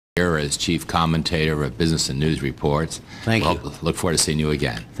here as chief commentator of Business and News Reports. Thank you. Look forward to seeing you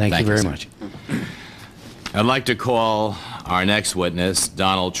again. Thank you very sir. much. I'd like to call our next witness,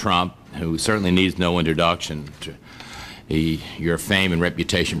 Donald Trump, who certainly needs no introduction. Your fame and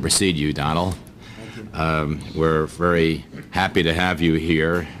reputation precede you, Donald. We're very happy to have you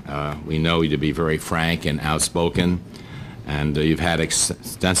here. We know you to be very frank and outspoken, and you've had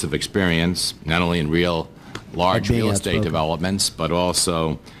extensive experience not only in large real estate developments, but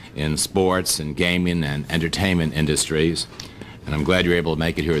also in sports and gaming and entertainment industries. And I'm glad you're able to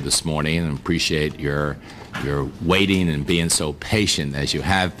make it here this morning, and appreciate your waiting and being so patient as you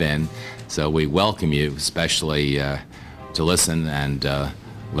have been. So we welcome you, especially to listen and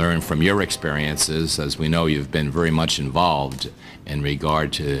learn from your experiences, as we know you've been very much involved in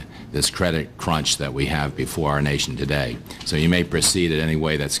regard to this credit crunch that we have before our nation today. So you may proceed in any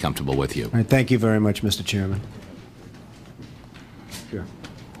way that's comfortable with you. All right, thank you very much, Mr. Chairman. Sure.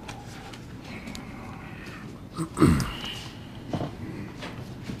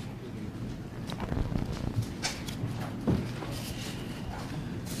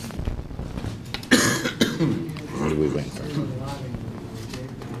 What do we wait for?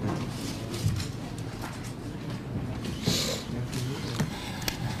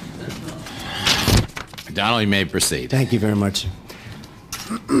 Donald, you may proceed. Thank you very much.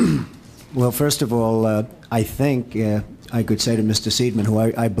 Well, first of all, I think I could say to Mr. Seidman, who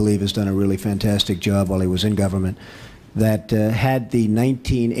I believe has done a really fantastic job while he was in government, that had the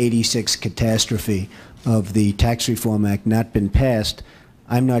 1986 catastrophe of the Tax Reform Act not been passed,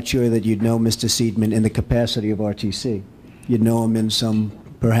 I'm not sure that you'd know Mr. Seidman in the capacity of RTC. You'd know him in some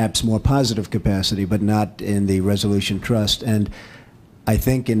perhaps more positive capacity, but not in the Resolution Trust. And I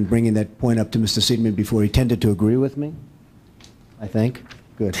think in bringing that point up to Mr. Seidman before, he tended to agree with me, I think.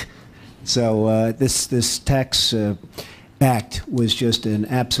 Good. So this tax act was just an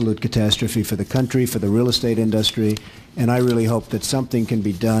absolute catastrophe for the country, for the real estate industry, and I really hope that something can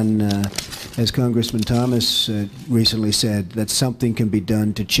be done, as Congressman Thomas recently said, that something can be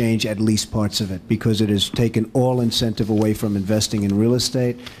done to change at least parts of it, because it has taken all incentive away from investing in real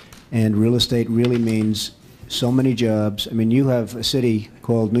estate, and real estate really means so many jobs. I mean, you have a city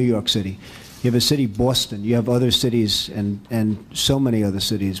called New York City. You have a city, Boston. You have other cities and so many other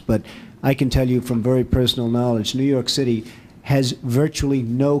cities. But I can tell you from very personal knowledge, New York City has virtually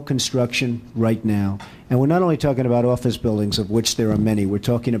no construction right now. And we're not only talking about office buildings, of which there are many. We're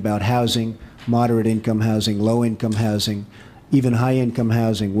talking about housing, moderate income housing, low income housing, even high income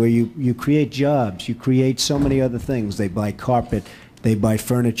housing, where you create jobs. You create so many other things. They buy carpet. They buy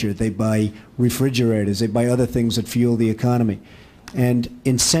furniture, they buy refrigerators, they buy other things that fuel the economy. And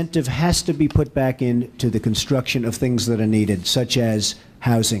incentive has to be put back into the construction of things that are needed, such as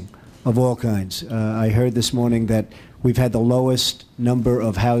housing of all kinds. I heard this morning that we've had the lowest number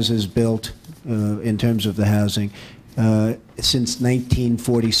of houses built in terms of the housing since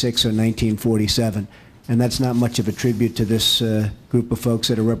 1946 or 1947. And that's not much of a tribute to this group of folks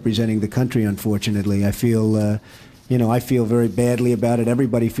that are representing the country, unfortunately. I feel I feel very badly about it.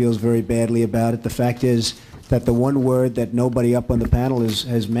 Everybody feels very badly about it. The fact is that the one word that nobody up on the panel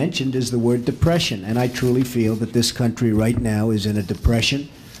has mentioned is the word depression. And I truly feel that this country right now is in a depression.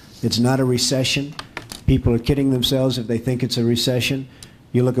 It's not a recession. People are kidding themselves if they think it's a recession.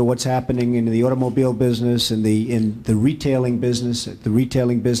 You look at what's happening in the automobile business and in the retailing business. The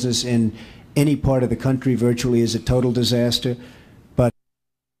retailing business in any part of the country virtually is a total disaster.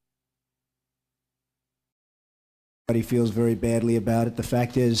 Everybody feels very badly about it. The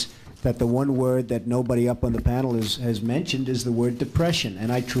fact is that the one word that nobody up on the panel has mentioned is the word depression.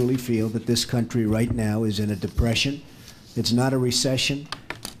 And I truly feel that this country right now is in a depression. It's not a recession.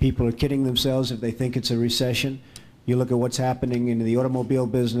 People are kidding themselves if they think it's a recession. You look at what's happening in the automobile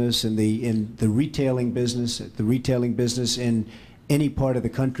business and in the retailing business. The retailing business in any part of the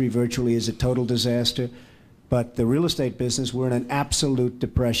country virtually is a total disaster. But the real estate business, we're in an absolute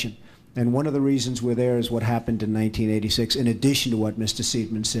depression. And one of the reasons we're there is what happened in 1986, in addition to what Mr.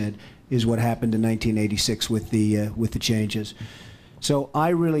 Seidman said, is what happened in 1986 with the changes. So I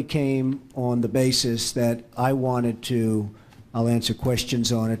really came on the basis that I wanted to, I'll answer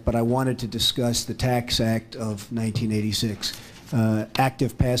questions on it, but I wanted to discuss the Tax Act of 1986.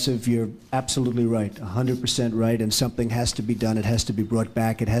 Active, passive, you're absolutely right, 100% right, and something has to be done. It has to be brought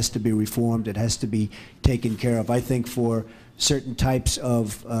back. It has to be reformed. It has to be taken care of. I think for certain types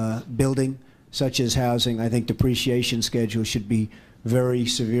of building, such as housing, I think depreciation schedules should be very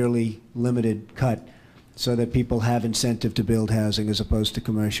severely limited, cut, so that people have incentive to build housing as opposed to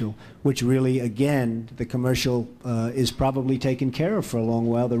commercial, which really, again, the commercial is probably taken care of for a long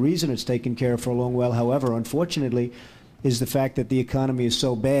while. The reason it's taken care of for a long while, however, unfortunately, is the fact that the economy is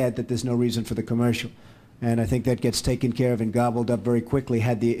so bad that there's no reason for the commercial. And I think that gets taken care of and gobbled up very quickly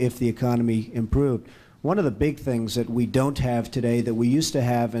if the economy improved. One of the big things that we don't have today that we used to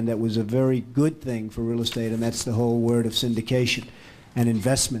have, and that was a very good thing for real estate, and that's the whole word of syndication and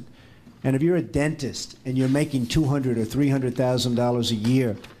investment. And if you're a dentist and you're making $200,000 or $300,000 a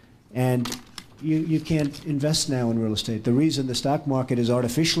year, and you can't invest now in real estate. The reason the stock market is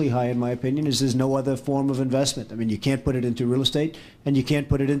artificially high, in my opinion, is there's no other form of investment. I mean, you can't put it into real estate, and you can't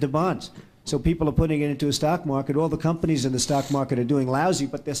put it into bonds. So people are putting it into a stock market. All the companies in the stock market are doing lousy,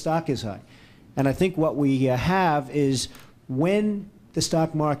 but their stock is high. And I think what we have is when the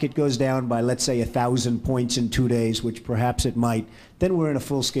stock market goes down by, let's say, 1,000 points in 2 days, which perhaps it might, then we're in a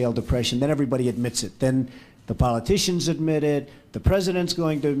full-scale depression. Then everybody admits it. Then the politicians admit it, the president's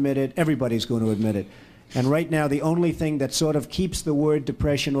going to admit it, everybody's going to admit it. And right now, the only thing that sort of keeps the word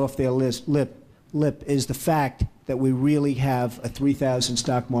depression off their lip is the fact that we really have a 3,000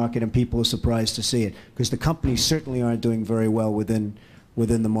 stock market, and people are surprised to see it, because the companies certainly aren't doing very well within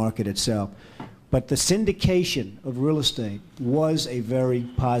the market itself. But the syndication of real estate was a very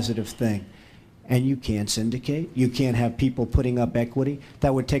positive thing. And you can't syndicate. You can't have people putting up equity.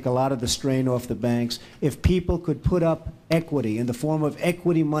 That would take a lot of the strain off the banks. If people could put up equity in the form of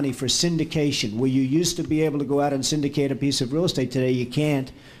equity money for syndication, where you used to be able to go out and syndicate a piece of real estate, today you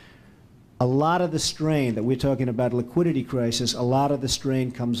can't. A lot of the strain that we're talking about, liquidity crisis, a lot of the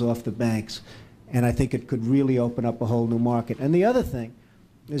strain comes off the banks. And I think it could really open up a whole new market. And the other thing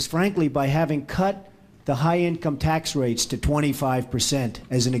is, frankly, by having cut the high-income tax rates to 25%,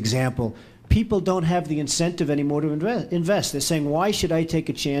 as an example, people don't have the incentive anymore to invest. They're saying, why should I take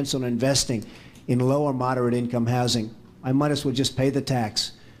a chance on investing in low or moderate income housing? I might as well just pay the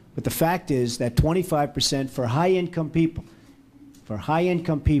tax. But the fact is that 25% for high-income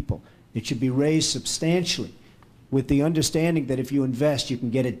people, it should be raised substantially, with the understanding that if you invest, you can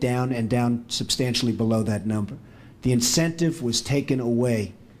get it down and down substantially below that number. The incentive was taken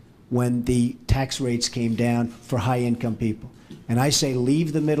away when the tax rates came down for high-income people. And I say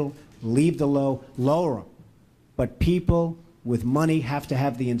leave the middle, leave the low, lower them. But people with money have to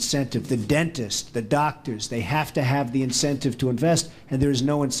have the incentive. The dentists, the doctors, they have to have the incentive to invest, and there is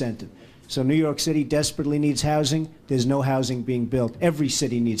no incentive. So New York City desperately needs housing. There's no housing being built. Every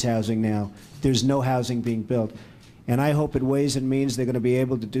city needs housing now. There's no housing being built. And I hope at Ways and Means they're going to be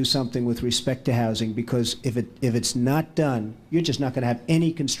able to do something with respect to housing, because if it's not done, you're just not going to have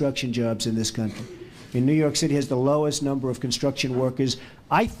any construction jobs in this country. In New York City has the lowest number of construction workers,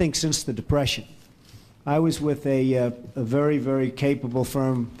 I think, since the Depression. I was with a very, very capable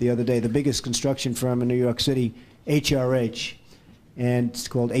firm the other day, the biggest construction firm in New York City, HRH, and it's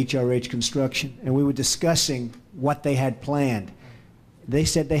called HRH Construction. And we were discussing what they had planned. They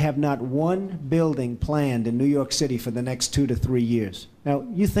said they have not one building planned in New York City for the next 2 to 3 years. Now,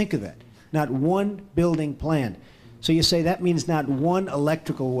 you think of that. Not one building planned. So you say that means not one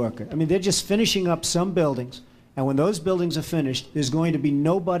electrical worker. I mean, they're just finishing up some buildings, and when those buildings are finished, there's going to be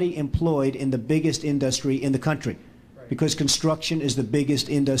nobody employed in the biggest industry in the country, because construction is the biggest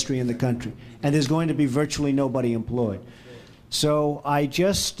industry in the country, and there's going to be virtually nobody employed. So I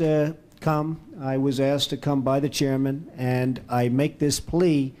just I was asked to come by the chairman, and I make this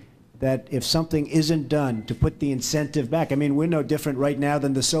plea that if something isn't done to put the incentive back, I mean, we're no different right now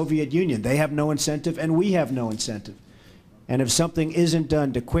than the Soviet Union. They have no incentive, and we have no incentive. And if something isn't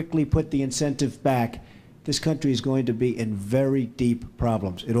done to quickly put the incentive back, this country is going to be in very deep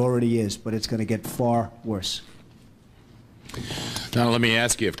problems. It already is, but it's going to get far worse. Now, let me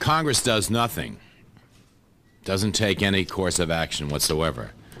ask you, if Congress does nothing, doesn't take any course of action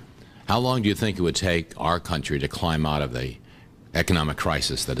whatsoever, how long do you think it would take our country to climb out of the economic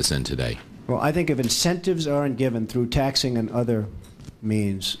crisis that it's in today? Well, I think if incentives aren't given through taxing and other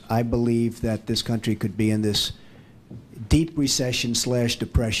means, I believe that this country could be in this deep recession /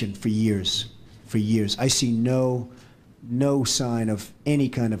 depression for years. For years. I see no sign of any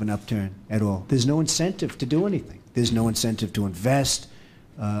kind of an upturn at all. There's no incentive to do anything. There's no incentive to invest.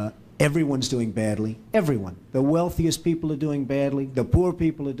 Everyone's doing badly. Everyone. The wealthiest people are doing badly. The poor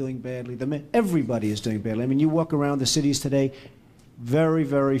people are doing badly. Everybody is doing badly. I mean, you walk around the cities today, very,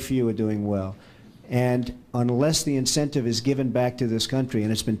 very few are doing well. And unless the incentive is given back to this country,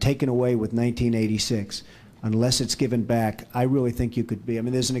 and it's been taken away with 1986, unless it's given back, I really think you could be. I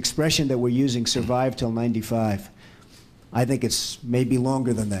mean, there's an expression that we're using, survive till 95. I think it's maybe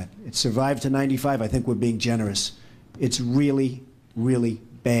longer than that. It's survive to 95. I think we're being generous. It's really, really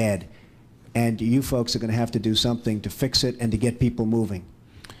bad. And you folks are going to have to do something to fix it and to get people moving.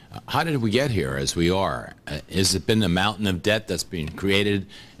 How did we get here as we are? Has it been the mountain of debt that's been created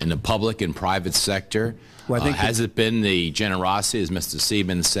in the public and private sector? Well, I think has it been the generosity, as Mr.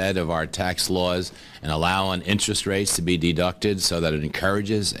 Seidman said, of our tax laws and allowing interest rates to be deducted so that it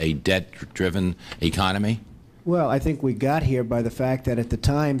encourages a debt-driven economy? Well, I think we got here by the fact that at the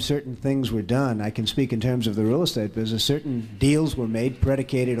time certain things were done. I can speak in terms of the real estate business. Certain deals were made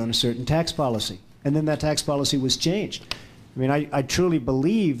predicated on a certain tax policy, and then that tax policy was changed. I mean, I truly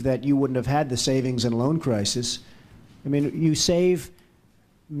believe that you wouldn't have had the savings and loan crisis. I mean, you save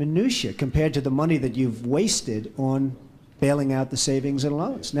minutia compared to the money that you've wasted on bailing out the savings and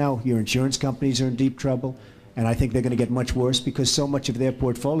loans. Now, your insurance companies are in deep trouble, and I think they're going to get much worse because so much of their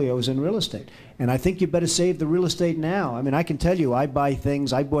portfolio is in real estate. And I think you better save the real estate now. I mean, I can tell you, I bought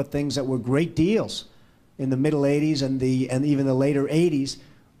things that were great deals in the middle 80s and even the later 80s.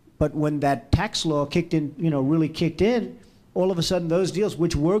 But when that tax law kicked in, really kicked in, all of a sudden those deals,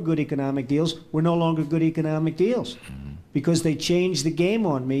 which were good economic deals, were no longer good economic deals because they changed the game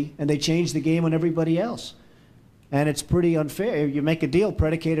on me and they changed the game on everybody else. And it's pretty unfair. You make a deal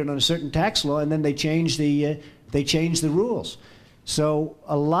predicated on a certain tax law and then they change the rules. So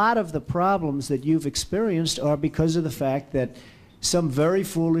a lot of the problems that you've experienced are because of the fact that some very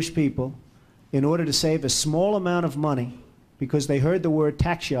foolish people, in order to save a small amount of money, because they heard the word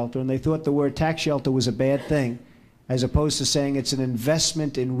tax shelter and they thought the word tax shelter was a bad thing, as opposed to saying it's an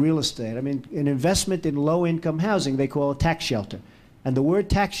investment in real estate. I mean, an investment in low-income housing, they call a tax shelter. And the word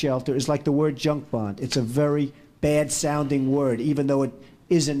tax shelter is like the word junk bond. It's a very bad-sounding word, even though it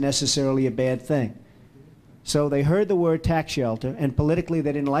isn't necessarily a bad thing. So they heard the word tax shelter, and politically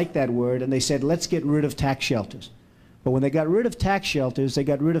they didn't like that word, and they said, let's get rid of tax shelters. But when they got rid of tax shelters, they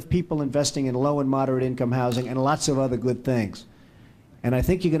got rid of people investing in low and moderate income housing and lots of other good things. And I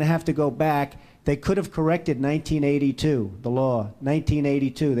think you're going to have to go back. They could have corrected 1982, the law,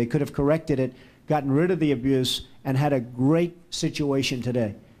 1982. They could have corrected it, gotten rid of the abuse, and had a great situation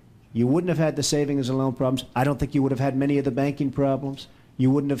today. You wouldn't have had the savings and loan problems. I don't think you would have had many of the banking problems.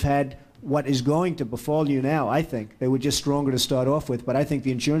 You wouldn't have had what is going to befall you now, I think. They were just stronger to start off with, but I think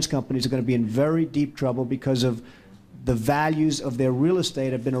the insurance companies are going to be in very deep trouble because of the values of their real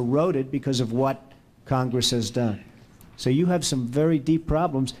estate have been eroded because of what Congress has done. So you have some very deep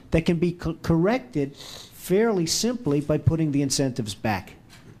problems that can be corrected fairly simply by putting the incentives back.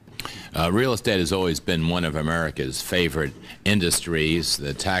 Real estate has always been one of America's favorite industries.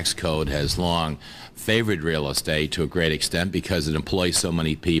 The tax code has long favored real estate to a great extent because it employs so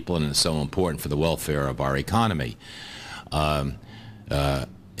many people and is so important for the welfare of our economy. In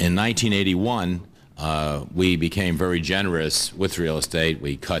 1981, we became very generous with real estate.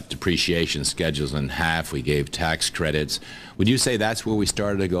 We cut depreciation schedules in half. We gave tax credits. Would you say that's where we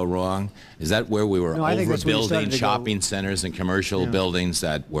started to go wrong? Is that where we were overbuilding shopping centers and commercial buildings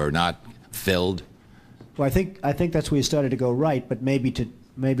that were not filled? Well, I think that's where you started to go right, but maybe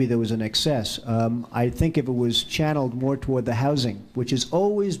there was an excess. I think if it was channeled more toward the housing, which has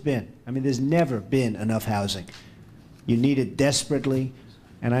always been, I mean, there's never been enough housing. You need it desperately.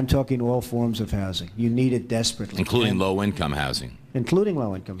 And I'm talking all forms of housing. You need it desperately. Including low-income housing. Including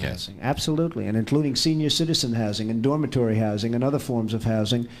low-income housing, absolutely. And including senior citizen housing and dormitory housing and other forms of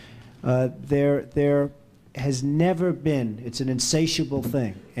housing. There has never been, it's an insatiable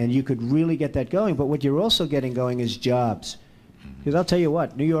thing. And you could really get that going. But what you're also getting going is jobs. Because I'll tell you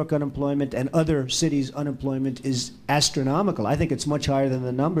what, New York unemployment and other cities' unemployment is astronomical. I think it's much higher than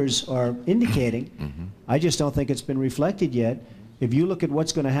the numbers are indicating. I just don't think it's been reflected yet. If you look at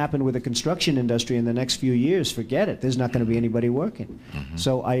what's going to happen with the construction industry in the next few years, forget it. There's not going to be anybody working.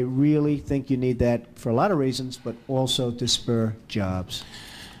 So I really think you need that for a lot of reasons, but also to spur jobs.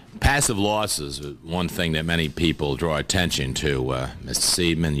 Passive losses is one thing that many people draw attention to.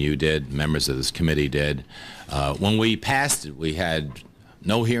 Mr. Seidman, you did, members of this committee did. When we passed it, we had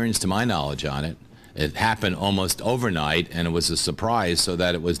no hearings to my knowledge on it. It happened almost overnight, and it was a surprise, so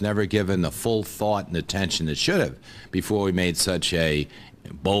that it was never given the full thought and attention it should have before we made such a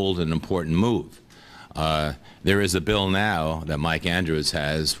bold and important move. There is a bill now that Mike Andrews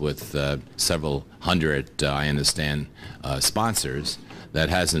has with several hundred, I understand, sponsors that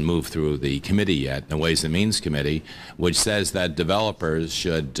hasn't moved through the committee yet, the Ways and Means Committee, which says that developers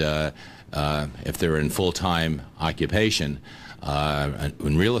should, if they're in full-time occupation,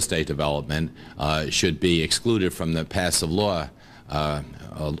 in real estate development, should be excluded from the passive law,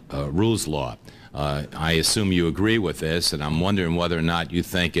 rules law. I assume you agree with this, and I'm wondering whether or not you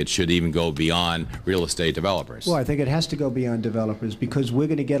think it should even go beyond real estate developers. Well, I think it has to go beyond developers because we're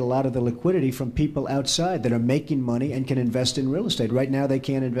going to get a lot of the liquidity from people outside that are making money and can invest in real estate. Right now, they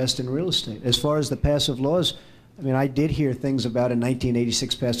can't invest in real estate. As far as the passive laws, I mean, I did hear things about in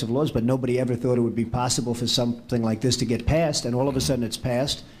 1986 passive laws, but nobody ever thought it would be possible for something like this to get passed, and all of a sudden it's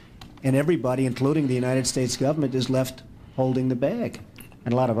passed, and everybody, including the United States government, is left holding the bag.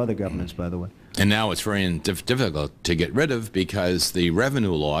 And a lot of other governments, by the way. And now it's very difficult to get rid of because the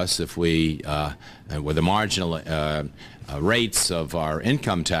revenue loss, if we, with the marginal rates of our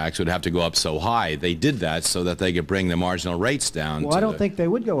income tax would have to go up so high. They did that so that they could bring the marginal rates down. Well, I don't think they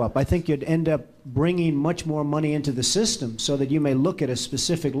would go up. I think you'd end up bringing much more money into the system so that you may look at a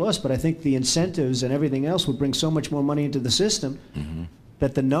specific loss, but I think the incentives and everything else would bring so much more money into the system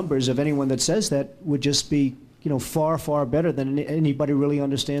that the numbers of anyone that says that would just be, you know, far, far better than anybody really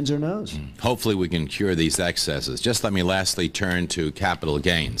understands or knows. Hopefully we can cure these excesses. Just let me lastly turn to capital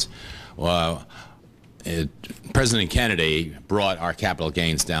gains. President Kennedy brought our capital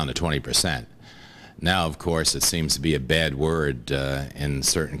gains down to 20%. Now, of course, it seems to be a bad word in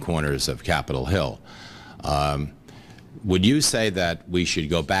certain corners of Capitol Hill. Would you say that we should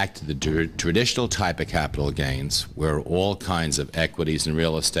go back to the traditional type of capital gains where all kinds of equities and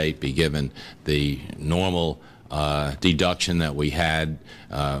real estate be given the normal deduction that we had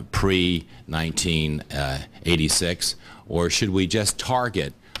pre-1986, or should we just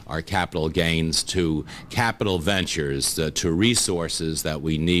target our capital gains to capital ventures, to resources that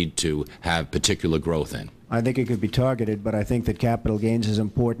we need to have particular growth in? I think it could be targeted, but I think that capital gains is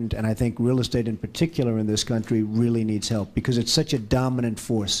important, and I think real estate in particular in this country really needs help because it's such a dominant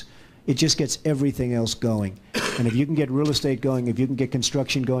force. It just gets everything else going. And if you can get real estate going, if you can get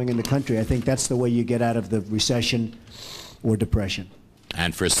construction going in the country, I think that's the way you get out of the recession or depression.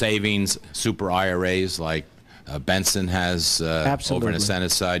 And for savings, super IRAs like Benson has over on the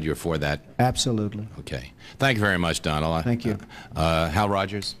Senate side, you're for that? Absolutely. Okay. Thank you very much, Donald. Thank you. Hal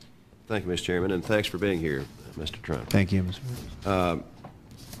Rogers. Thank you, Mr. Chairman, and thanks for being here, Mr. Trump. Thank you, Mr. President.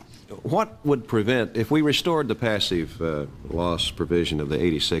 What would prevent, if we restored the passive loss provision of the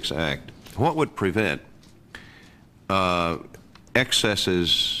 86 Act, what would prevent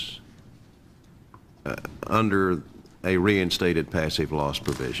excesses under a reinstated passive loss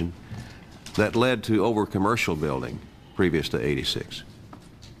provision that led to over-commercial building previous to 86?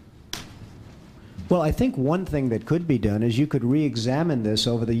 Well, I think one thing that could be done is you could re-examine this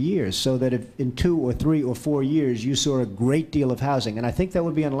over the years so that if in 2 or 3 or 4 years you saw a great deal of housing, and I think that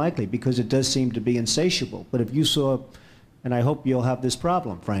would be unlikely because it does seem to be insatiable, but if you saw, and I hope you'll have this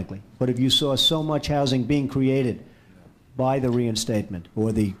problem, frankly, but if you saw so much housing being created by the reinstatement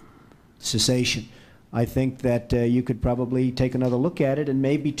or the cessation, I think that you could probably take another look at it and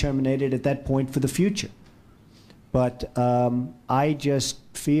maybe terminate it at that point for the future. But I just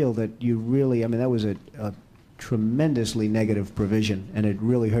feel that you really, I mean, that was a tremendously negative provision, and it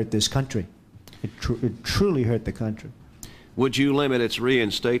really hurt this country. It truly hurt the country. Would you limit its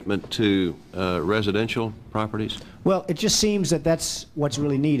reinstatement to residential properties? Well, it just seems that that's what's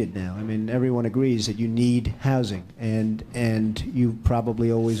really needed now. I mean, everyone agrees that you need housing, and you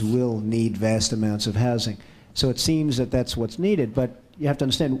probably always will need vast amounts of housing. So it seems that that's what's needed, but you have to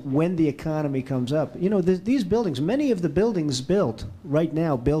understand when the economy comes up. You know, these buildings, many of the buildings built right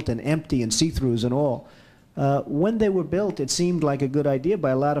now, built and empty and see-throughs and all, when they were built, it seemed like a good idea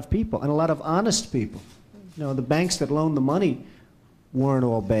by a lot of people, and a lot of honest people. You know, the banks that loaned the money weren't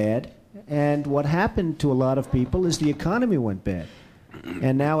all bad, and what happened to a lot of people is the economy went bad.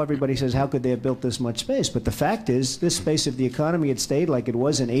 And now everybody says, how could they have built this much space? But the fact is, this space, if the economy had stayed like it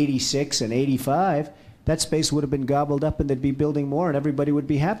was in 86 and 85, that space would have been gobbled up and they'd be building more and everybody would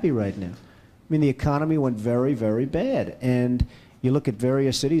be happy right now. I mean, the economy went very, very bad. And you look at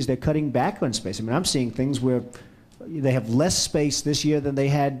various cities, they're cutting back on space. I mean, I'm seeing things where they have less space this year than they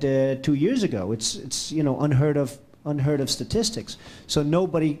had 2 years ago. It's you know, unheard of statistics. So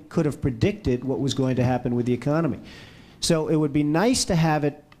nobody could have predicted what was going to happen with the economy. So it would be nice to have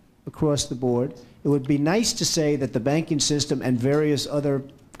it across the board. It would be nice to say that the banking system and various other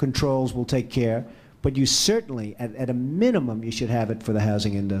controls will take care. But you certainly, at a minimum, you should have it for the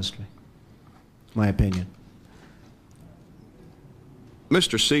housing industry, my opinion.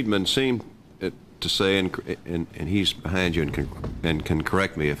 Mr. Seidman seemed to say, and he's behind you and can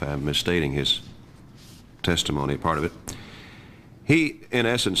correct me if I'm misstating his testimony, part of it. He, in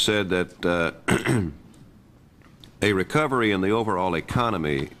essence, said that a recovery in the overall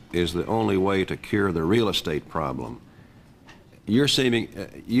economy is the only way to cure the real estate problem. You seem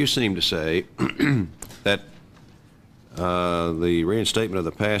to say that the reinstatement of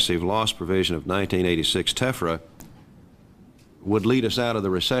the passive loss provision of 1986 TEFRA would lead us out of the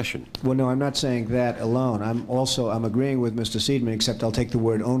recession. Well, no, I'm not saying that alone. I'm agreeing with Mr. Seidman, except I'll take the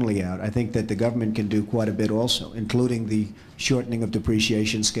word only out. I think that the government can do quite a bit also, including the shortening of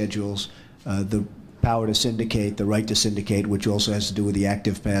depreciation schedules, the power to syndicate, the right to syndicate, which also has to do with the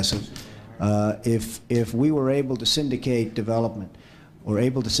active-passive. If we were able to syndicate development, or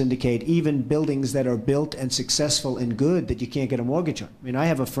able to syndicate even buildings that are built and successful and good that you can't get a mortgage on. I mean, I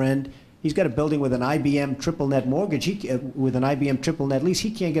have a friend, he's got a building with an IBM triple net mortgage, with an IBM triple net lease,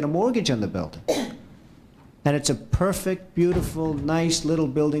 he can't get a mortgage on the building. And it's a perfect, beautiful, nice little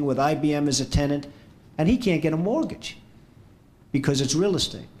building with IBM as a tenant, and he can't get a mortgage because it's real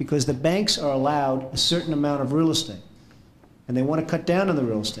estate, because the banks are allowed a certain amount of real estate, and they want to cut down on the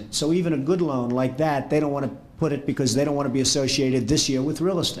real estate. So even a good loan like that, they don't want to put it because they don't want to be associated this year with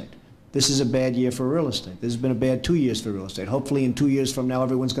real estate. This is a bad year for real estate. This has been a bad 2 years for real estate. Hopefully in 2 years from now,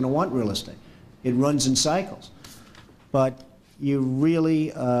 everyone's going to want real estate. It runs in cycles. But you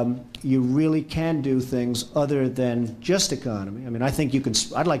really can do things other than just economy. I mean, I think you can,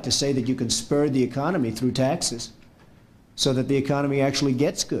 I'd like to say that you can spur the economy through taxes so that the economy actually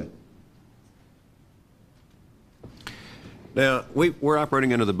gets good. Now, we're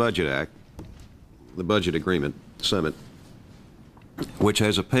operating under the Budget Act, the Budget Agreement, Summit, which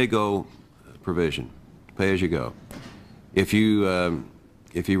has a pay-go provision, pay as you go. If you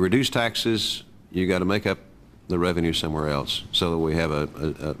reduce taxes, you got to make up the revenue somewhere else so that we have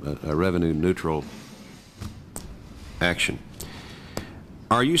a revenue neutral action.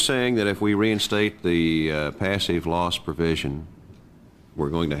 Are you saying that if we reinstate the passive loss provision, we're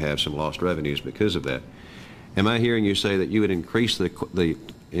going to have some lost revenues because of that? Am I hearing you say that you would increase the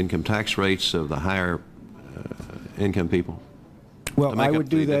income tax rates of the higher income people? Well, I would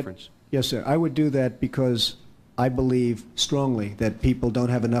do that. Yes, sir. I would do that because I believe strongly that people don't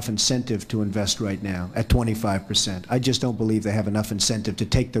have enough incentive to invest right now at 25%. I just don't believe they have enough incentive to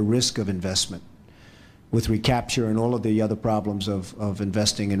take the risk of investment with recapture and all of the other problems of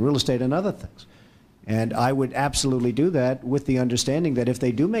investing in real estate and other things. And I would absolutely do that with the understanding that if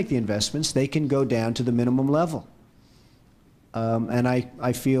they do make the investments, they can go down to the minimum level. And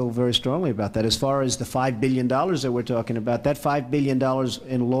I feel very strongly about that. As far as the $5 billion that we're talking about, that $5 billion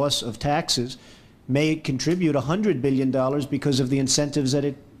in loss of taxes may contribute $100 billion because of the incentives that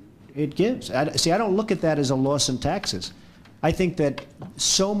it gives. See, I don't look at that as a loss in taxes. I think that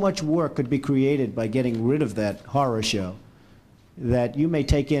so much work could be created by getting rid of that horror show that you may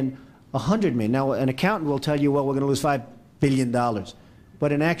take in $100 million. Now, an accountant will tell you, well, we're going to lose $5 billion.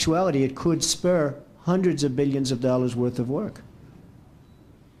 But in actuality, it could spur hundreds of billions of dollars worth of work.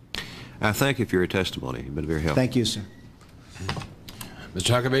 I thank you for your testimony. You've been very helpful. Thank you, sir.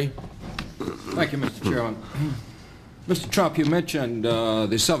 Mr. Huckabee? Thank you, Mr. Chairman. Mr. Trump, you mentioned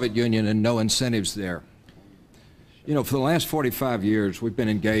the Soviet Union and no incentives there. You know, for the last 45 years, we've been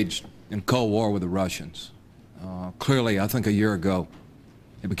engaged in Cold War with the Russians. Clearly, I think a year ago,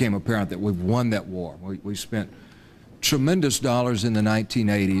 it became apparent that we've won that war. We spent tremendous dollars in the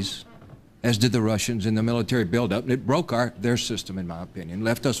 1980s, as did the Russians in the military buildup, and it broke their system, in my opinion,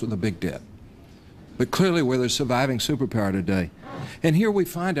 left us with a big debt. But clearly, we're the surviving superpower today. And here we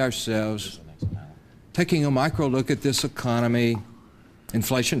find ourselves taking a micro look at this economy.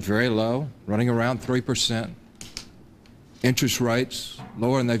 Inflation very low, running around 3%. Interest rates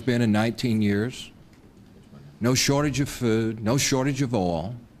lower than they've been in 19 years. No shortage of food, no shortage of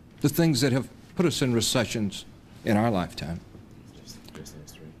oil, the things that have put us in recessions in our lifetime.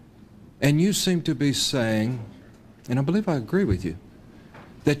 And you seem to be saying, and I believe I agree with you,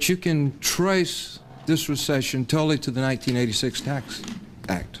 that you can trace this recession totally to the 1986 Tax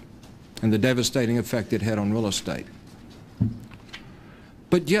Act and the devastating effect it had on real estate.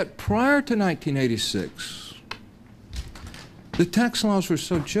 But yet, prior to 1986, the tax laws were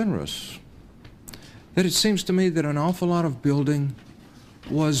so generous that it seems to me that an awful lot of building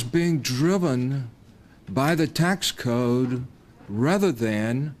was being driven by the tax code rather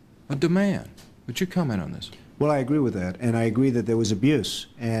than a demand. Would you comment on this? Well, I agree with that, and I agree that there was abuse,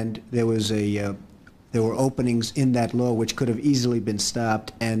 and there were openings in that law which could have easily been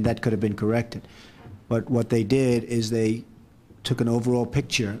stopped, and that could have been corrected. But what they did is they took an overall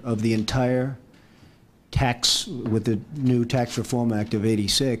picture of the entire tax with the new Tax Reform Act of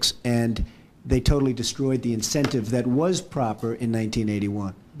 '86, and they totally destroyed the incentive that was proper in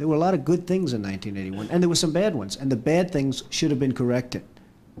 1981. There were a lot of good things in 1981, and there were some bad ones, and the bad things should have been corrected.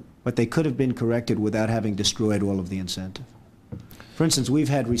 But they could have been corrected without having destroyed all of the incentive. For instance, we've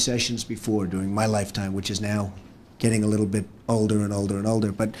had recessions before during my lifetime, which is now getting a little bit older and older and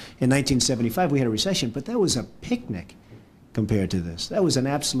older. But in 1975, we had a recession, but that was a picnic compared to this. That was an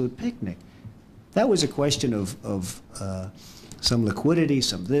absolute picnic. That was a question of some liquidity,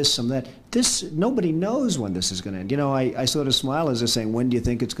 some this, some that. Nobody knows when this is going to end. You know, I sort of smile as they're saying, when do you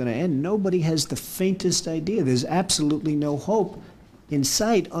think it's going to end? Nobody has the faintest idea. There's absolutely no hope in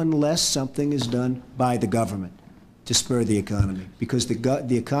sight unless something is done by the government to spur the economy, because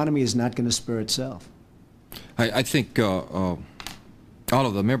the economy is not going to spur itself. I think all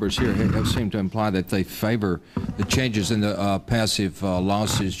of the members here have seemed to imply that they favor the changes in the passive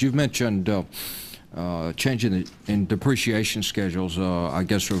losses. You've mentioned changing in depreciation schedules, I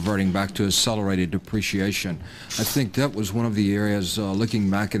guess reverting back to accelerated depreciation. I think that was one of the areas, looking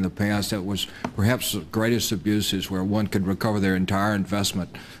back in the past, that was perhaps the greatest abuses, where one could recover their entire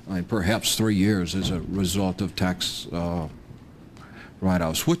investment in perhaps 3 years as a result of tax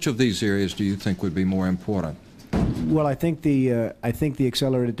write-offs. Which of these areas do you think would be more important? Well, I think the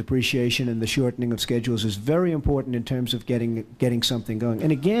accelerated depreciation and the shortening of schedules is very important in terms of getting something going.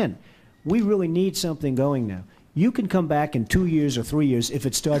 And again, we really need something going now. You can come back in 2 years or 3 years if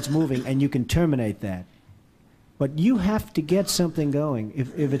it starts moving, and you can terminate that. But you have to get something going.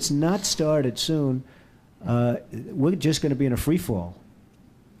 If it's not started soon, we're just going to be in a free fall.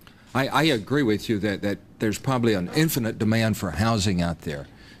 I agree with you that there's probably an infinite demand for housing out there,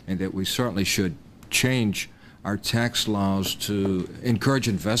 and that we certainly should change our tax laws to encourage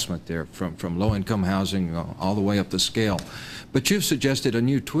investment there, from low-income housing all the way up the scale. But you've suggested a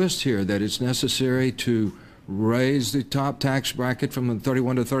new twist here, that it's necessary to raise the top tax bracket from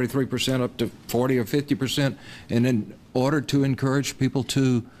 31 to 33% up to 40 or 50%, and in order to encourage people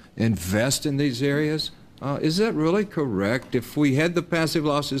to invest in these areas. Is that really correct? If we had the passive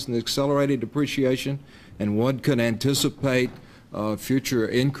losses and the accelerated depreciation, and one could anticipate future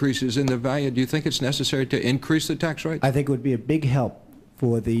increases in the value, do you think it's necessary to increase the tax rate? I think it would be a big help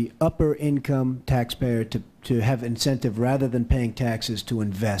for the upper income taxpayer to have incentive, rather than paying taxes, to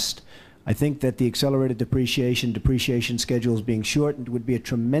invest. I think that the accelerated depreciation schedules being shortened would be a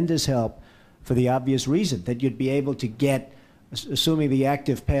tremendous help, for the obvious reason that you'd be able to get, assuming the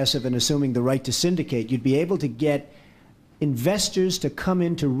active, passive, and assuming the right to syndicate, you'd be able to get investors to come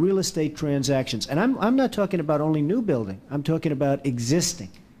into real estate transactions. And I'm not talking about only new building. I'm talking about existing.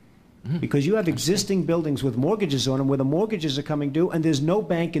 Because you have existing buildings with mortgages on them, where the mortgages are coming due, and there's no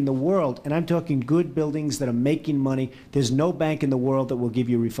bank in the world, and I'm talking good buildings that are making money, there's no bank in the world that will give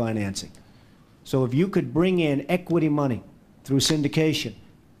you refinancing. So if you could bring in equity money through syndication,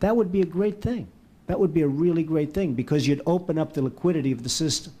 that would be a great thing. That would be a really great thing, because you'd open up the liquidity of the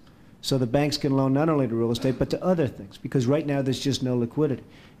system, so the banks can loan not only to real estate but to other things, because right now there's just no liquidity.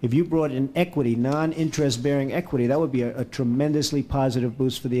 If you brought in equity, non-interest bearing equity, that would be a tremendously positive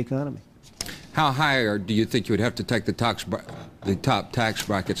boost for the economy. How high do you think you would have to take the top tax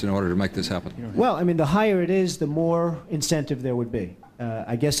brackets in order to make this happen? Well, I mean, the higher it is, the more incentive there would be.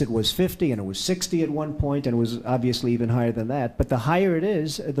 I guess it was 50 and it was 60 at one point, and it was obviously even higher than that. But the higher it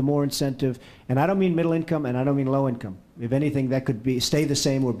is, the more incentive. And I don't mean middle income, and I don't mean low income. If anything, that could stay the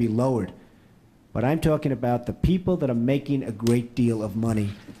same or be lowered. But I'm talking about the people that are making a great deal of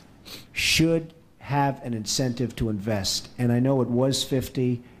money should have an incentive to invest. And I know it was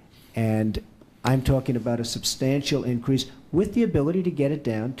 50, and I'm talking about a substantial increase with the ability to get it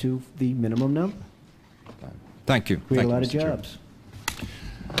down to the minimum number. Thank you. Create a lot of jobs.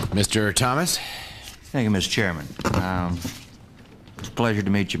 Mr. Thomas? Thank you, Mr. Chairman. It's a pleasure to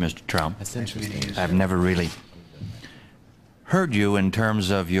meet you, Mr. Trump. That's interesting. I've never really heard you in terms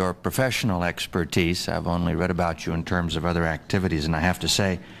of your professional expertise. I've only read about you in terms of other activities, and I have to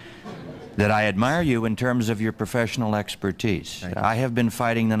say that I admire you in terms of your professional expertise. I have been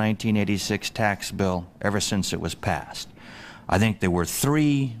fighting the 1986 tax bill ever since it was passed. I think there were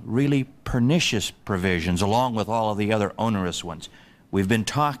 3 really pernicious provisions, along with all of the other onerous ones. We've been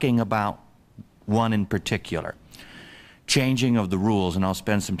talking about one in particular, changing of the rules, and I'll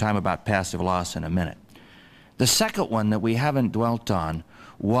spend some time about passive loss in a minute. The second one that we haven't dwelt on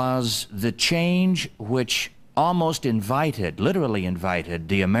was the change which almost invited, literally invited,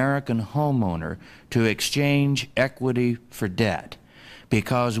 the American homeowner to exchange equity for debt,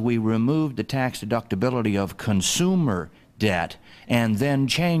 because we removed the tax deductibility of consumer debt and then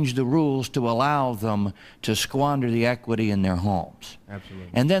changed the rules to allow them to squander the equity in their homes. Absolutely.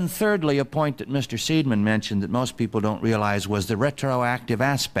 And then thirdly, a point that Mr. Seidman mentioned that most people don't realize was the retroactive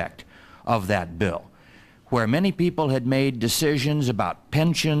aspect of that bill, where many people had made decisions about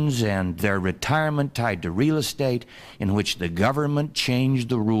pensions and their retirement tied to real estate, in which the government changed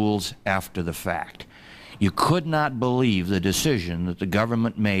the rules after the fact. You could not believe the decision that the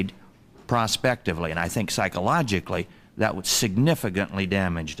government made prospectively, and I think psychologically that would significantly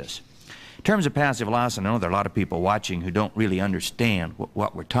damaged us. In terms of passive loss, I know there are a lot of people watching who don't really understand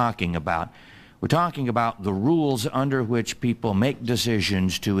what we're talking about. We're talking about the rules under which people make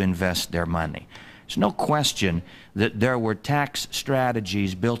decisions to invest their money. There's no question that there were tax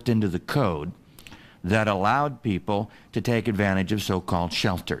strategies built into the code that allowed people to take advantage of so-called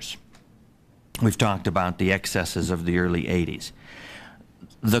shelters. We've talked about the excesses of the early 80s.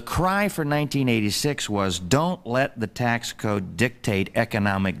 The cry for 1986 was, don't let the tax code dictate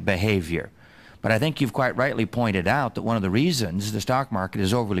economic behavior. But I think you've quite rightly pointed out that one of the reasons the stock market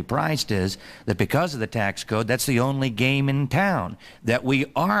is overly priced is that because of the tax code, that's the only game in town, that we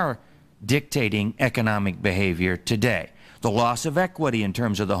are dictating economic behavior today. The loss of equity in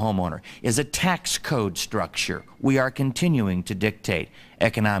terms of the homeowner is a tax code structure. We are continuing to dictate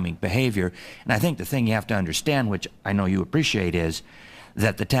economic behavior. And I think the thing you have to understand, which I know you appreciate, is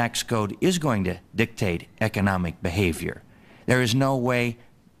that the tax code is going to dictate economic behavior. There is no way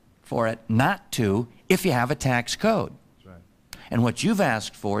for it not to if you have a tax code. That's right. And what you've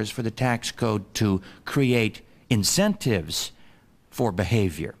asked for is for the tax code to create incentives for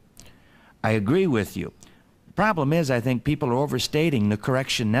behavior. I agree with you. The problem is I think people are overstating the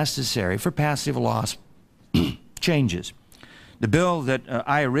correction necessary for passive loss changes. The bill that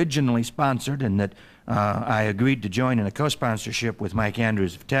I originally sponsored and that I agreed to join in a co-sponsorship with Mike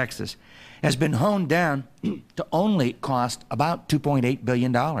Andrews of Texas has been honed down to only cost about $2.8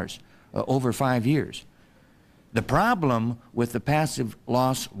 billion over 5 years. The problem with the passive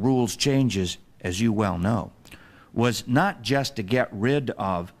loss rules changes, as you well know, was not just to get rid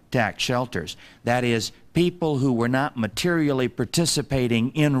of tax shelters. That is, people who were not materially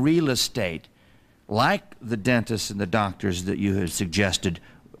participating in real estate, like the dentists and the doctors that you have suggested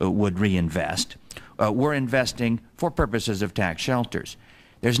would reinvest, were investing for purposes of tax shelters.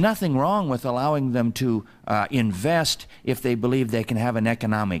 There's nothing wrong with allowing them to invest if they believe they can have an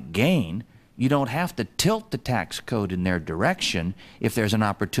economic gain. You don't have to tilt the tax code in their direction if there's an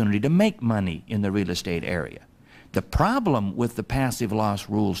opportunity to make money in the real estate area. The problem with the passive loss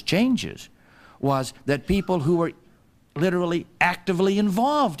rules changes was that people who were literally actively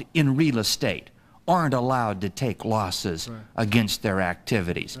involved in real estate aren't allowed to take losses against their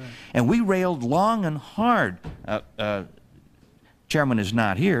activities. And we railed long and hard, Chairman is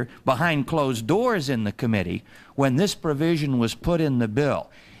not here, behind closed doors in the committee when this provision was put in the bill.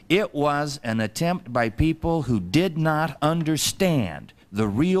 It was an attempt by people who did not understand the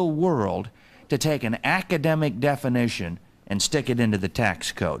real world to take an academic definition and stick it into the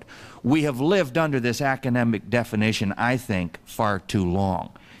tax code. We have lived under this academic definition, I think, far too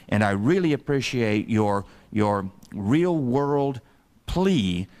long. And I really appreciate your real world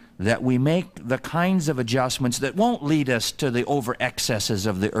plea that we make the kinds of adjustments that won't lead us to the over excesses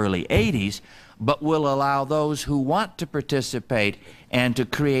of the early 80s, but will allow those who want to participate and to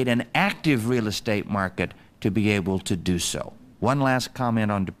create an active real estate market to be able to do so. One last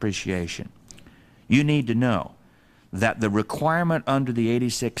comment on depreciation. You need to know that the requirement under the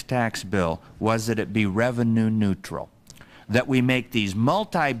 '86 tax bill was that it be revenue neutral, that we make these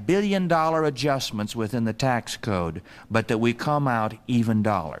multi-billion-dollar adjustments within the tax code, but that we come out even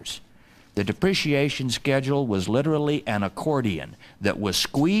dollars. The depreciation schedule was literally an accordion that was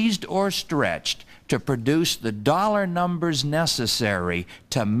squeezed or stretched to produce the dollar numbers necessary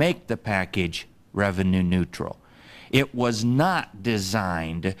to make the package revenue neutral. It was not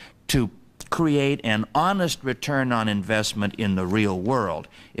designed to create an honest return on investment in the real world.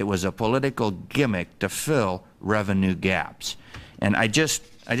 It was a political gimmick to fill revenue gaps. And I just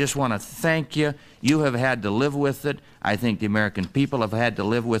want to thank you. You have had to live with it. I think the American people have had to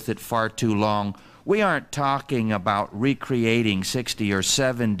live with it far too long. We aren't talking about recreating 60 or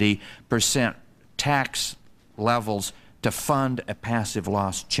 70% tax levels to fund a passive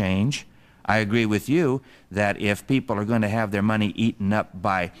loss change. I agree with you that if people are going to have their money eaten up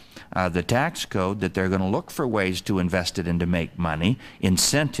by the tax code, that they're going to look for ways to invest it and to make money.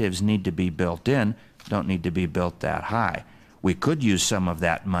 Incentives need to be built in, don't need to be built that high. We could use some of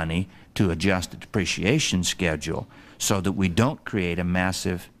that money to adjust the depreciation schedule so that we don't create a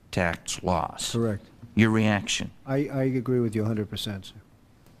massive tax loss. Correct. Your reaction? I agree with you 100%,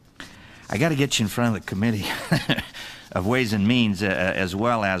 sir. I got to get you in front of the committee of Ways and Means as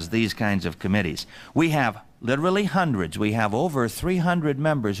well as these kinds of committees. We have literally hundreds. We have over 300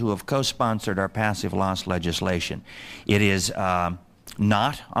 members who have co-sponsored our passive loss legislation. It is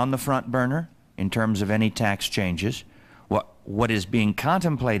not on the front burner in terms of any tax changes. What is being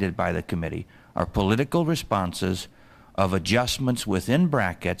contemplated by the committee are political responses of adjustments within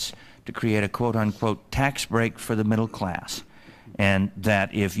brackets to create a quote-unquote tax break for the middle class. And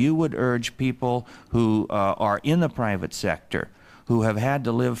that if you would urge people who are in the private sector, who have had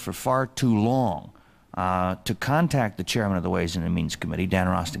to live for far too long, to contact the chairman of the Ways and Means Committee, Dan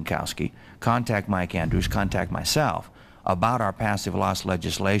Rostenkowski, contact Mike Andrews, contact myself about our passive loss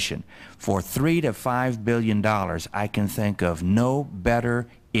legislation. For $3 to $5 billion, I can think of no better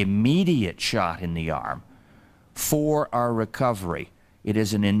immediate shot in the arm for our recovery. It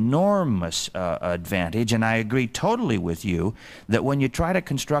is an enormous advantage, and I agree totally with you that when you try to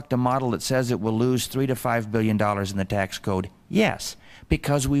construct a model that says it will lose $3 to $5 billion in the tax code, yes,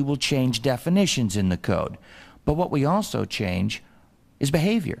 because we will change definitions in the code. But what we also change is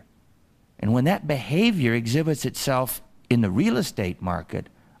behavior. And when that behavior exhibits itself in the real estate market,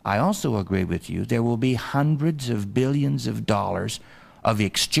 I also agree with you, there will be hundreds of billions of dollars of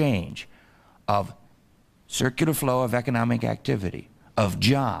exchange, of circular flow of economic activity, of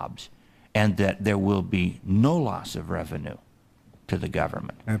jobs, and that there will be no loss of revenue to the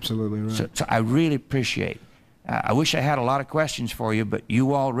government. Absolutely right. So I really appreciate. I wish I had a lot of questions for you, but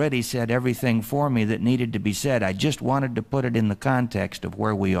you already said everything for me that needed to be said. I just wanted to put it in the context of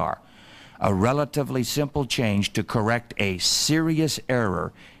where we are. A relatively simple change to correct a serious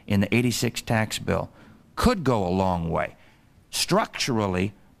error in the '86 tax bill could go a long way,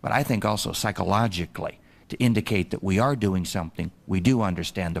 structurally, but I think also psychologically, to indicate that we are doing something, we do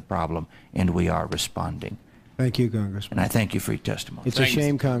understand the problem, and we are responding. Thank you, Congressman. And I thank you for your testimony. It's a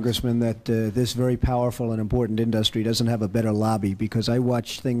shame, Congressman, that this very powerful and important industry doesn't have a better lobby, because I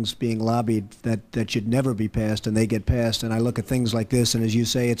watch things being lobbied that should never be passed, and they get passed, and I look at things like this, and as you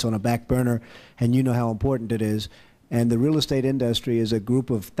say, it's on a back burner, and you know how important it is. And the real estate industry is a group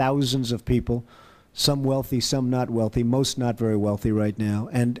of thousands of people, some wealthy, some not wealthy, most not very wealthy right now.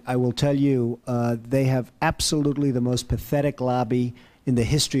 And I will tell you, they have absolutely the most pathetic lobby in the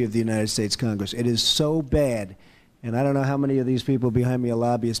history of the United States Congress. It is so bad. And I don't know how many of these people behind me are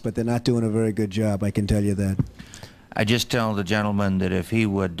lobbyists, but they're not doing a very good job, I can tell you that. I just tell the gentleman that if he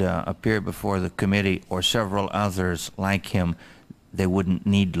would appear before the committee or several others like him, they wouldn't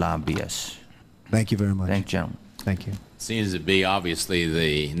need lobbyists. Thank you very much. Thank you, gentlemen. Thank you. Seems to be obviously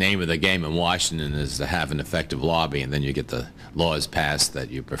the name of the game in Washington is to have an effective lobby, and then you get the laws passed that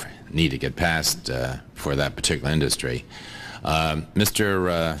you need to get passed for that particular industry.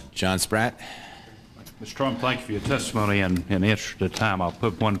 Mr. John Spratt. Mr. Trump, thank you for your testimony, and in the interest of time, I'll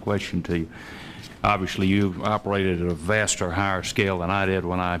put one question to you. Obviously, you operated at a vaster, higher scale than I did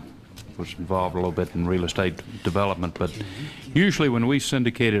when I was involved a little bit in real estate development, but usually when we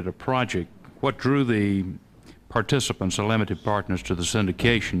syndicated a project, what drew the participants, the limited partners, to the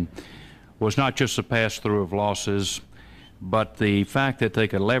syndication was not just the pass-through of losses, but the fact that they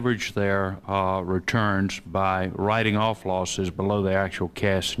could leverage their returns by writing off losses below their actual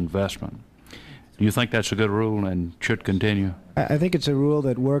cash investment. Do you think that's a good rule and should continue? I think it's a rule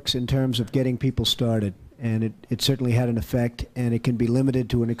that works in terms of getting people started, and it certainly had an effect, and it can be limited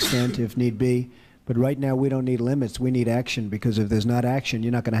to an extent if need be. But right now we don't need limits, we need action, because if there's not action,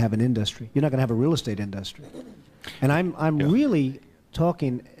 you're not going to have an industry. You're not going to have a real estate industry. And I'm really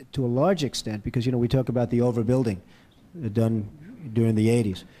talking to a large extent, because, you know, we talk about the overbuilding done during the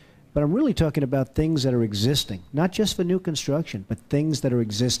 80s. But I'm really talking about things that are existing, not just for new construction, but things that are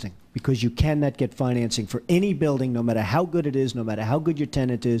existing, because you cannot get financing for any building, no matter how good it is, no matter how good your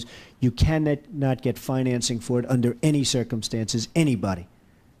tenant is. You cannot not get financing for it under any circumstances, anybody.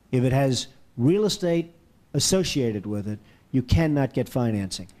 If it has real estate associated with it, you cannot get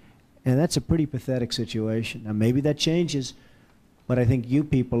financing. And that's a pretty pathetic situation. Now, maybe that changes, but I think you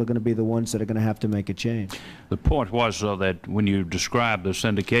people are going to be the ones that are going to have to make a change. The point was, though, that when you described the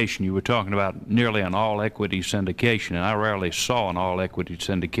syndication, you were talking about nearly an all-equity syndication, and I rarely saw an all-equity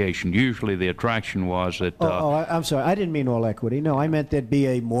syndication. Usually the attraction was that... I'm sorry. I didn't mean all equity. No, I meant there'd be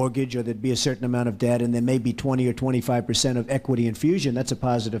a mortgage, or there'd be a certain amount of debt, and there may be 20 or 25% of equity infusion. That's a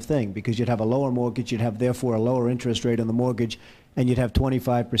positive thing, because you'd have a lower mortgage, you'd have, therefore, a lower interest rate on the mortgage, and you'd have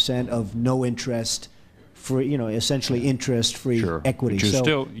 25% of no interest, free, you know, essentially interest-free sure. equity. But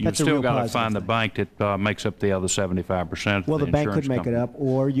So you still got to find the thing. bank that makes up the other 75%. Well, the bank could make company. it up,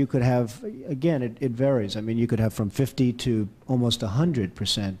 or you could have, again, it varies. I mean, you could have from 50 to almost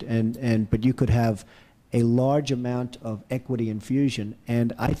 100%, but you could have a large amount of equity infusion,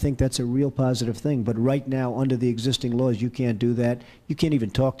 and I think that's a real positive thing. But right now, under the existing laws, you can't do that. You can't even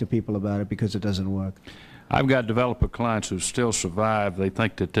talk to people about it because it doesn't work. I've got developer clients who still survive. They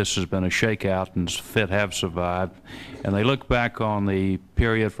think that this has been a shakeout, and FIT have survived. And they look back on the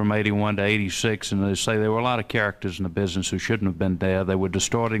period from 81 to 86, and they say there were a lot of characters in the business who shouldn't have been there. They were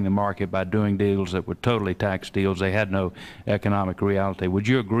distorting the market by doing deals that were totally tax deals. They had no economic reality. Would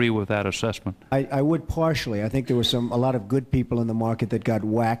you agree with that assessment? I would partially. I think there were a lot of good people in the market that got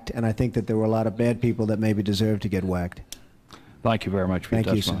whacked, and I think that there were a lot of bad people that maybe deserved to get whacked. Thank you very much for your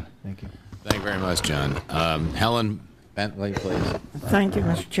testimony. Thank you, sir. Thank you. Thank you very much, John. Helen Bentley, please. Thank you,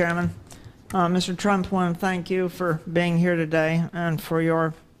 Mr. Chairman. Mr. Trump, I want to thank you for being here today and for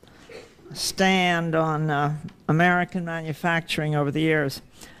your stand on American manufacturing over the years.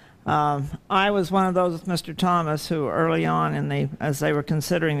 I was one of those with Mr. Thomas who early on as they were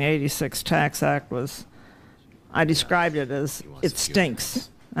considering the '86 Tax Act I described it as it stinks,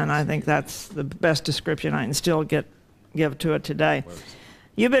 and I think that's the best description I can still give to it today.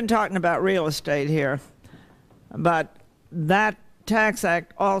 You've been talking about real estate here, but that Tax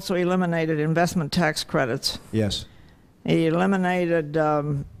Act also eliminated investment tax credits. Yes. It eliminated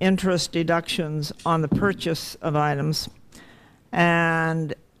interest deductions on the purchase of items.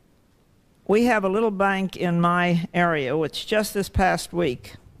 And we have a little bank in my area which just this past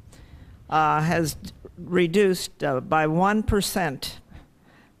week has reduced by 1%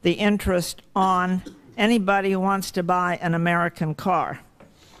 the interest on anybody who wants to buy an American car.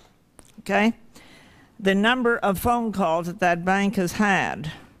 Okay? The number of phone calls that bank has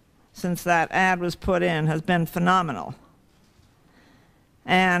had since that ad was put in has been phenomenal.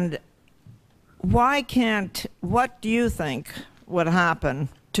 And what do you think would happen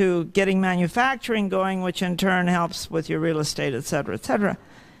to getting manufacturing going, which in turn helps with your real estate, et cetera,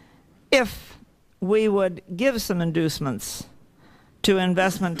 if we would give some inducements to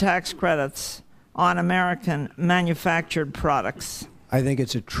investment tax credits on American manufactured products? I think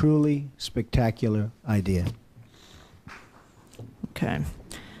it's a truly spectacular idea. Okay.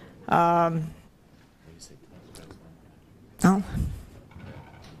 Oh,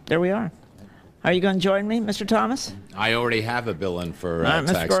 there we are. Are you going to join me, Mr. Thomas? I already have a bill in for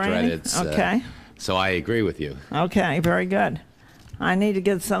Mr. tax Gorani? credits. Okay. So I agree with you. Okay, very good. I need to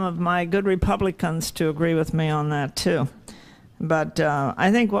get some of my good Republicans to agree with me on that, too. But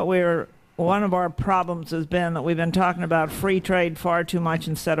I think one of our problems has been that we've been talking about free trade far too much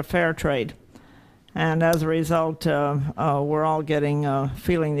instead of fair trade. And as a result, we're all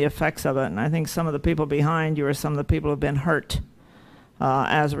feeling the effects of it. And I think some of the people behind you are some of the people who have been hurt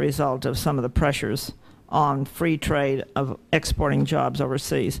as a result of some of the pressures on free trade of exporting jobs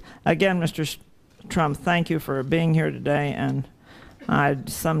overseas. Again, Mr. Trump, thank you for being here today, and I'd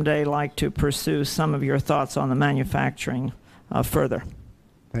someday like to pursue some of your thoughts on the manufacturing further.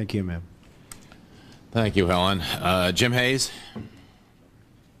 Thank you, ma'am. Thank you, Helen. Jim Hayes?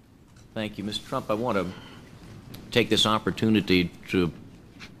 Thank you, Mr. Trump. I want to take this opportunity to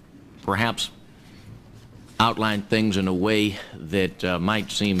perhaps outline things in a way that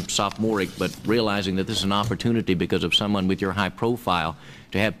might seem sophomoric, but realizing that this is an opportunity because of someone with your high profile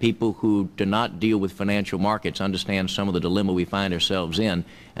to have people who do not deal with financial markets understand some of the dilemma we find ourselves in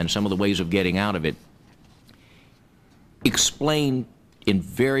and some of the ways of getting out of it. Explain in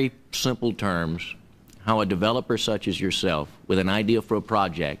very simple terms how a developer such as yourself with an idea for a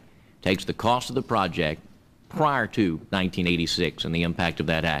project takes the cost of the project prior to 1986 and the impact of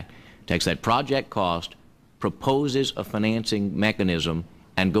that act, takes that project cost, proposes a financing mechanism,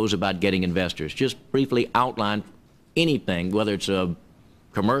 and goes about getting investors. Just briefly outline anything, whether it's a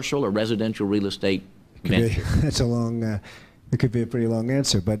commercial or residential real estate venture. That's a long, it could be a pretty long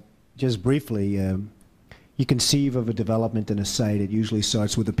answer, but just briefly, you conceive of a development in a site. It usually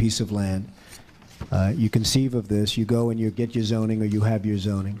starts with a piece of land. You conceive of this, you go and you get your zoning, or you have your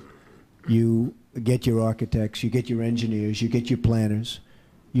zoning. You get your architects, you get your engineers, you get your planners.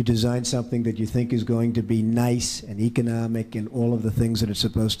 You design something that you think is going to be nice and economic and all of the things that it's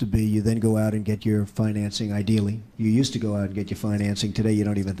supposed to be. You then go out and get your financing, ideally. You used to go out and get your financing. Today you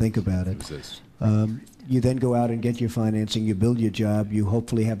don't even think about it. You then go out and get your financing, you build your job, you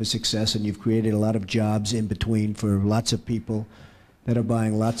hopefully have a success, and you've created a lot of jobs in between for lots of people that are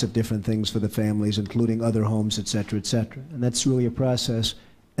buying lots of different things for the families, including other homes, et cetera, et cetera. And that's really a process,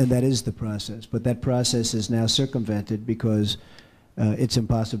 and that is the process. But that process is now circumvented because it's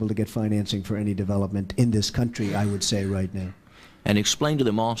impossible to get financing for any development in this country, I would say, right now. And explain to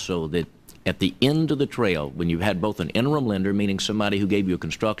them also that at the end of the trail, when you've had both an interim lender, meaning somebody who gave you a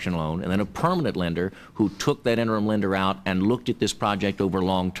construction loan, and then a permanent lender who took that interim lender out and looked at this project over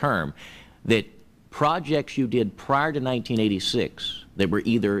long term, that projects you did prior to 1986 that were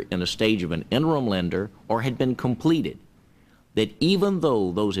either in a stage of an interim lender or had been completed, that even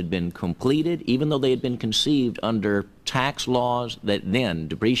though those had been completed, even though they had been conceived under tax laws that then,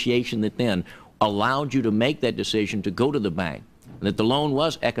 depreciation that then, allowed you to make that decision to go to the bank, and that the loan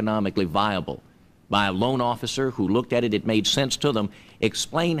was economically viable by a loan officer who looked at it, it made sense to them.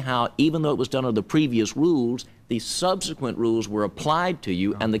 Explain how, even though it was done under the previous rules, the subsequent rules were applied to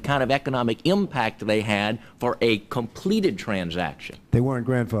you and the kind of economic impact they had for a completed transaction. They weren't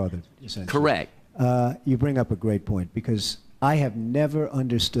grandfathered, essentially. Correct. You bring up a great point, because I have never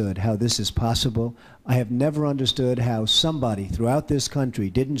understood how this is possible. I have never understood how somebody throughout this country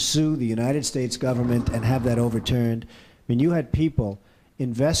didn't sue the United States government and have that overturned. I mean, you had people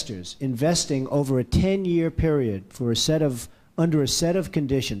investors investing over a 10-year period for under a set of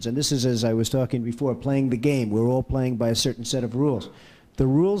conditions, and this is, as I was talking before, playing the game. We're all playing by a certain set of rules. The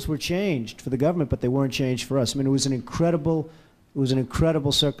rules were changed for the government, but they weren't changed for us. I mean, it was an incredible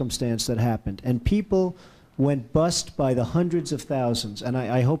circumstance that happened, and people went bust by the hundreds of thousands, and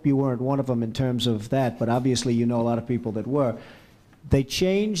I hope you weren't one of them in terms of that, but obviously you know a lot of people that were. They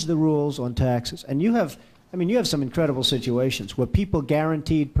changed the rules on taxes, and you have some incredible situations where people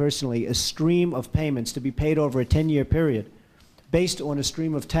guaranteed personally a stream of payments to be paid over a 10-year period based on a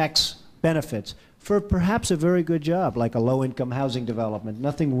stream of tax benefits for perhaps a very good job, like a low-income housing development.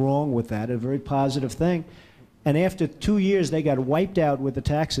 Nothing wrong with that, a very positive thing. And after 2 years, they got wiped out with the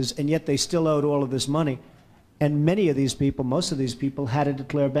taxes, and yet they still owed all of this money. And many of these people, most of these people, had to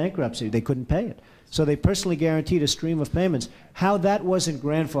declare bankruptcy. They couldn't pay it. So they personally guaranteed a stream of payments. How that wasn't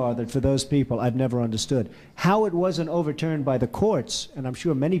grandfathered for those people, I've never understood. How it wasn't overturned by the courts, and I'm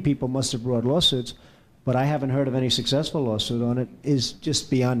sure many people must have brought lawsuits, but I haven't heard of any successful lawsuit on it, is just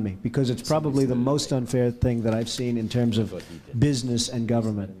beyond me, because it's probably the most unfair thing that I've seen in terms of business and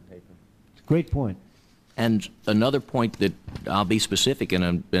government. Great point. And another point that I'll be specific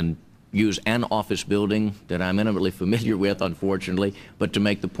and use an office building that I'm intimately familiar with, unfortunately, but to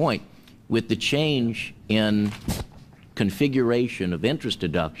make the point, with the change in configuration of interest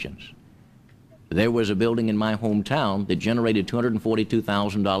deductions, there was a building in my hometown that generated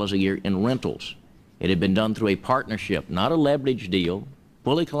 $242,000 a year in rentals. It had been done through a partnership, not a leverage deal,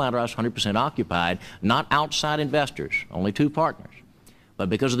 fully collateralized, 100% occupied, not outside investors, only two partners. But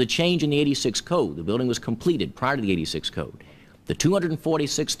because of the change in the 86 code, the building was completed prior to the 86 code. The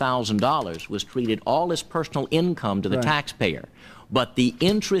 $246,000 was treated all as personal income to the taxpayer. But the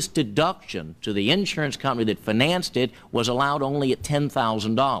interest deduction to the insurance company that financed it was allowed only at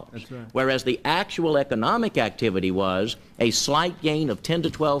 $10,000. That's right. Whereas the actual economic activity was a slight gain of $10,000 to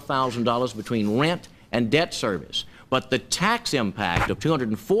 $12,000 between rent and debt service. But the tax impact of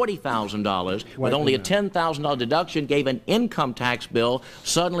 $240,000 with only a $10,000 deduction gave an income tax bill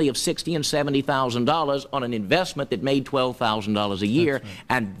suddenly of $60,000 and $70,000 on an investment that made $12,000 a year. That's right.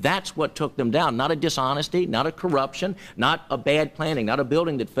 And that's what took them down. Not a dishonesty, not a corruption, not a bad planning, not a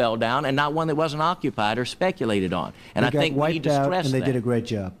building that fell down, and not one that wasn't occupied or speculated on. And I think we need to stress that. And they did a great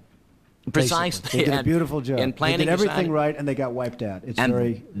job. Precisely. They did a beautiful job. And planning, they did everything right, and they got wiped out. It's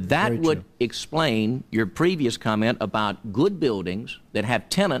very would explain your previous comment about good buildings that have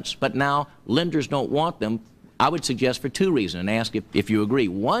tenants, but now lenders don't want them. I would suggest for two reasons, and ask if you agree.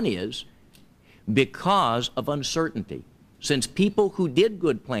 One is because of uncertainty. Since people who did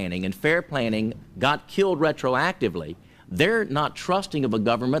good planning and fair planning got killed retroactively, they're not trusting of a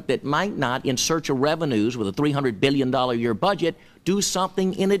government that might not, in search of revenues with a $300 billion a year budget, do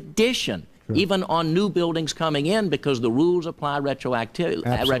something in addition, even on new buildings coming in, because the rules apply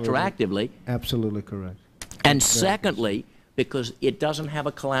retroactively. Absolutely correct. And secondly, because it doesn't have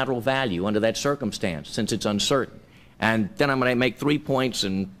a collateral value under that circumstance, since it's uncertain. And then I'm going to make 3 points,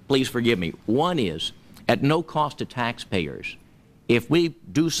 and please forgive me. One is, at no cost to taxpayers, if we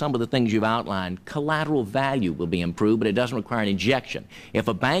do some of the things you've outlined, collateral value will be improved, but it doesn't require an injection. If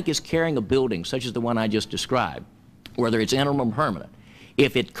a bank is carrying a building, such as the one I just described, whether it's interim or permanent,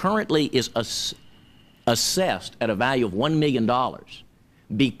 if it currently is assessed at a value of $1 million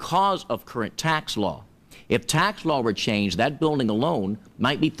because of current tax law, if tax law were changed, that building alone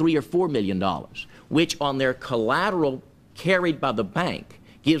might be $3 or $4 million, which on their collateral carried by the bank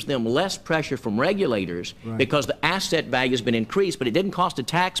gives them less pressure from regulators because the asset value has been increased, but it didn't cost a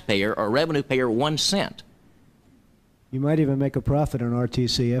taxpayer or a revenue payer 1 cent. You might even make a profit on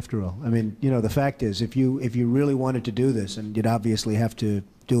RTC after all. I mean, you know, the fact is, if you really wanted to do this, and you'd obviously have to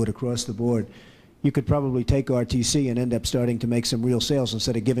do it across the board, you could probably take RTC and end up starting to make some real sales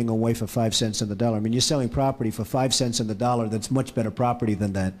instead of giving away for 5 cents on the dollar. I mean, you're selling property for 5 cents on the dollar that's much better property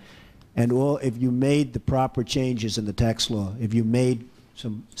than that. And if you made the proper changes in the tax law, if you made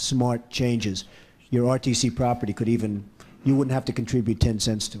some smart changes, your RTC property could even, you wouldn't have to contribute 10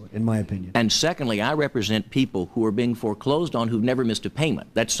 cents to it, in my opinion. And secondly, I represent people who are being foreclosed on who've never missed a payment.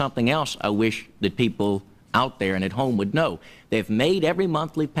 That's something else I wish that people out there and at home would know. They've made every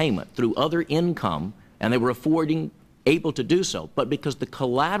monthly payment through other income, and they were able to do so, but because the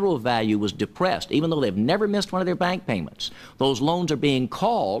collateral value was depressed, even though they've never missed one of their bank payments, those loans are being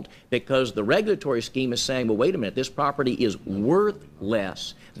called because the regulatory scheme is saying, well, wait a minute, this property is worth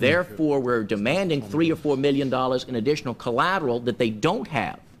less, therefore we're demanding $3 or $4 million in additional collateral that they don't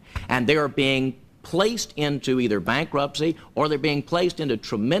have, and they are being placed into either bankruptcy or they're being placed into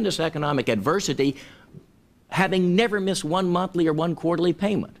tremendous economic adversity, having never missed one monthly or one quarterly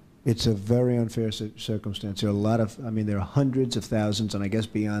payment. It's a very unfair circumstance. There are a lot of, I mean, there are hundreds of thousands, and I guess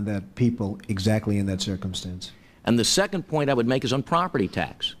beyond that, people exactly in that circumstance. And the second point I would make is on property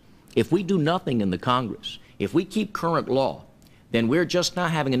tax. If we do nothing in the Congress, if we keep current law, then we're just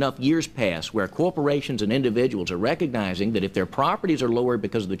not having enough years pass where corporations and individuals are recognizing that if their properties are lowered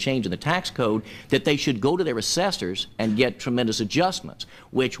because of the change in the tax code, that they should go to their assessors and get tremendous adjustments,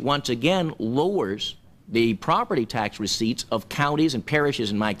 which once again lowers the property tax receipts of counties and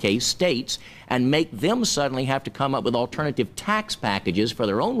parishes, in my case, states, and make them suddenly have to come up with alternative tax packages for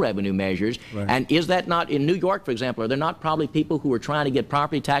their own revenue measures. Right. And is that not, in New York, for example, are there not probably people who are trying to get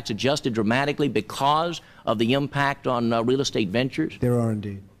property tax adjusted dramatically because of the impact on real estate ventures? There are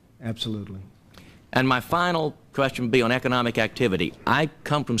indeed. Absolutely. And my final question would be on economic activity. I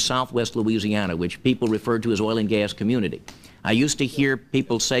come from southwest Louisiana, which people refer to as oil and gas community. I used to hear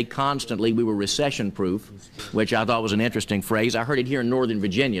people say constantly we were recession-proof, which I thought was an interesting phrase. I heard it here in Northern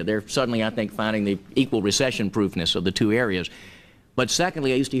Virginia. They're suddenly, I think, finding the equal recession-proofness of the two areas. But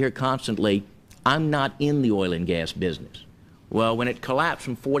secondly, I used to hear constantly, I'm not in the oil and gas business. Well, when it collapsed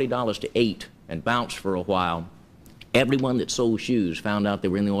from $40 to $8 and bounced for a while, everyone that sold shoes found out they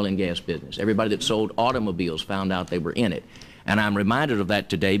were in the oil and gas business. Everybody that sold automobiles found out they were in it. And I'm reminded of that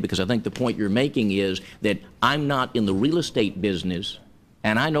today because I think the point you're making is that I'm not in the real estate business,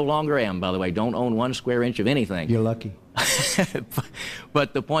 and I no longer am, by the way. Don't own 1 square inch of anything. You're lucky.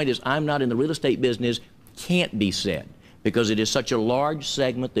 But the point is, I'm not in the real estate business can't be said because it is such a large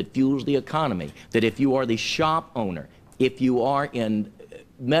segment that fuels the economy that if you are the shop owner, if you are in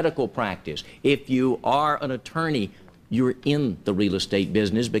medical practice, if you are an attorney, you're in the real estate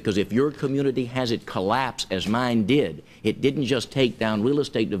business because if your community has it collapse as mine did, it didn't just take down real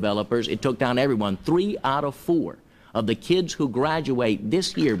estate developers, it took down everyone. 3 out of 4 of the kids who graduate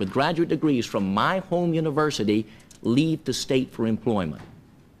this year with graduate degrees from my home university leave the state for employment.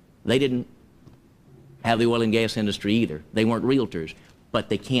 They didn't have the oil and gas industry either. They weren't realtors, but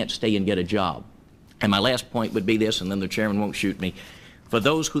they can't stay and get a job. And my last point would be this, and then the chairman won't shoot me. For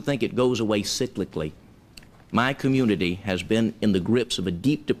those who think it goes away cyclically, my community has been in the grips of a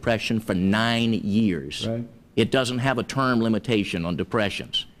deep depression for 9 years. Right. It doesn't have a term limitation on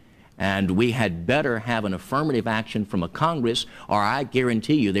depressions. And we had better have an affirmative action from a Congress, or I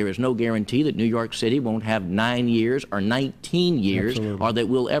guarantee you there is no guarantee that New York City won't have 9 years or 19 years, Absolutely. Or that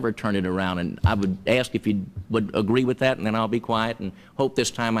we'll ever turn it around. And I would ask if you would agree with that, and then I'll be quiet and hope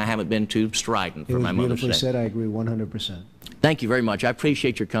this time I haven't been too strident for my Mother's Day. Beautifully said. I agree 100%. Thank you very much. I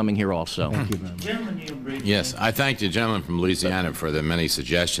appreciate your coming here also. Thank you very much. Yes, I thank the gentleman from Louisiana for the many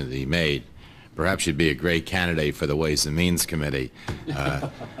suggestions that he made. Perhaps you'd be a great candidate for the Ways and Means Committee.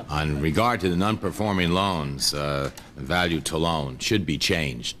 On regard to the non-performing loans, value to loan should be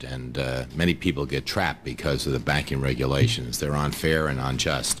changed, and many people get trapped because of the banking regulations. They're unfair and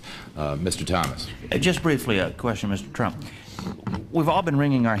unjust. Mr. Thomas. Just briefly, a question, Mr. Trump. We've all been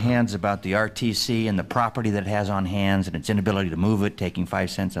wringing our hands about the RTC and the property that it has on hands and its inability to move it, taking 5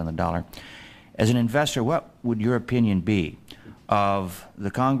 cents on the dollar. As an investor, what would your opinion be of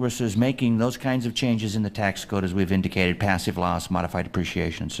the Congress's making those kinds of changes in the tax code, as we've indicated, passive loss, modified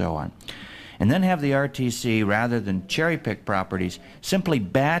depreciation, and so on, and then have the RTC, rather than cherry-pick properties, simply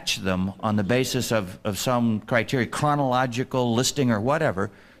batch them on the basis of some criteria, chronological listing or whatever,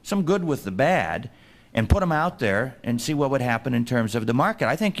 some good with the bad, and put them out there and see what would happen in terms of the market?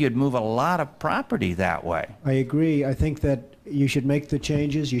 I think you'd move a lot of property that way. I agree. I think that you should make the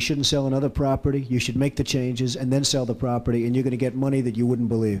changes. You shouldn't sell another property. You should make the changes and then sell the property, and you're going to get money that you wouldn't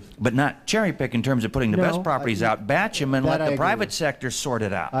believe. But not cherry pick in terms of putting the best properties out, batch them, and let the private sector sort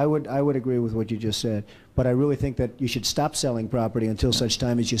it out. I would agree with what you just said, but I really think that you should stop selling property until such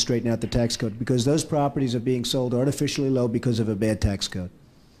time as you straighten out the tax code, because those properties are being sold artificially low because of a bad tax code.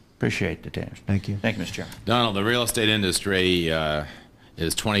 Appreciate the answer. Thank you. Thank you, Mr. Chairman. Donald, the real estate industry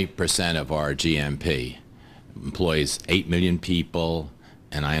is 20% of our GNP. Employs 8 million people,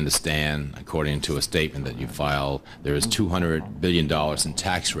 and I understand, according to a statement that you filed, there is $200 billion in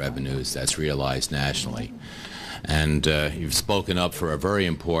tax revenues that's realized nationally. And you've spoken up for a very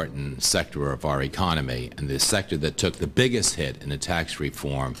important sector of our economy, and the sector that took the biggest hit in the tax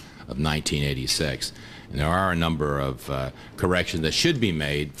reform of 1986. And there are a number of corrections that should be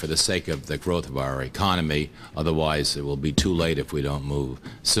made for the sake of the growth of our economy. Otherwise, it will be too late if we don't move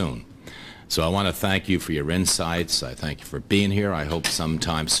soon. So I want to thank you for your insights. I thank you for being here. I hope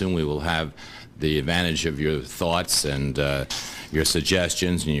sometime soon we will have the advantage of your thoughts and your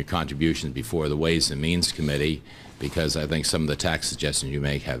suggestions and your contributions before the Ways and Means Committee, because I think some of the tax suggestions you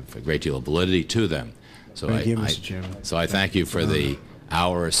make have a great deal of validity to them. So Thank you, Mr. Chairman. So I thank you for the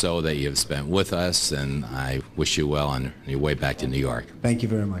hour or so that you have spent with us, and I wish you well on your way back to New York. Thank you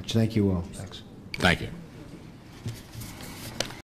very much. Thank you all. Thanks. Thank you.